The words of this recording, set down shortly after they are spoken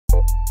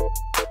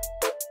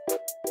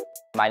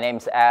My name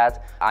is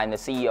Ed. I'm the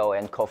CEO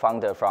and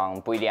co-founder from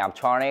Brilliant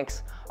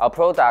Optronics. Our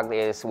product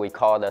is we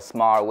call the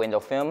smart window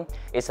film.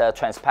 It's a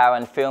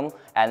transparent film,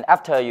 and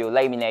after you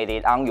laminate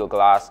it on your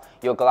glass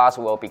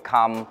will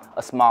become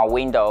a smart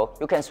window.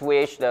 You can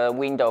switch the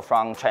window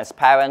from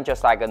transparent,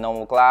 just like a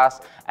normal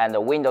glass, and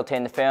the window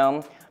tint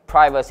film,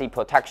 privacy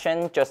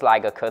protection, just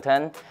like a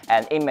curtain,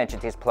 and image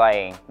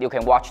displaying. You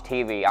can watch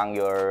TV on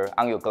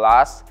your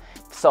glass.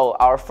 So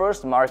our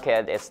first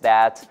market is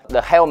that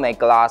the helmet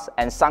glass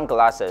and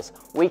sunglasses,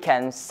 we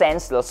can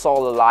sense the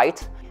solar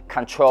light,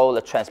 control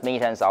the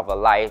transmittance of the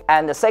light.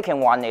 And the second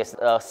one is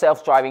a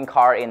self-driving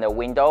car in the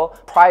window.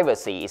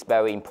 Privacy is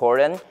very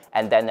important,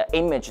 and then the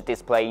image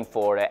displaying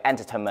for the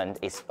entertainment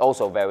is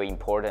also very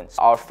important.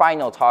 Our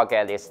final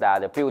target is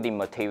that the building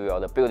material,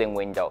 the building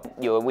window.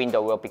 Your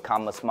window will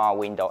become a smart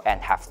window and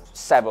have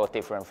several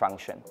different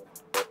functions.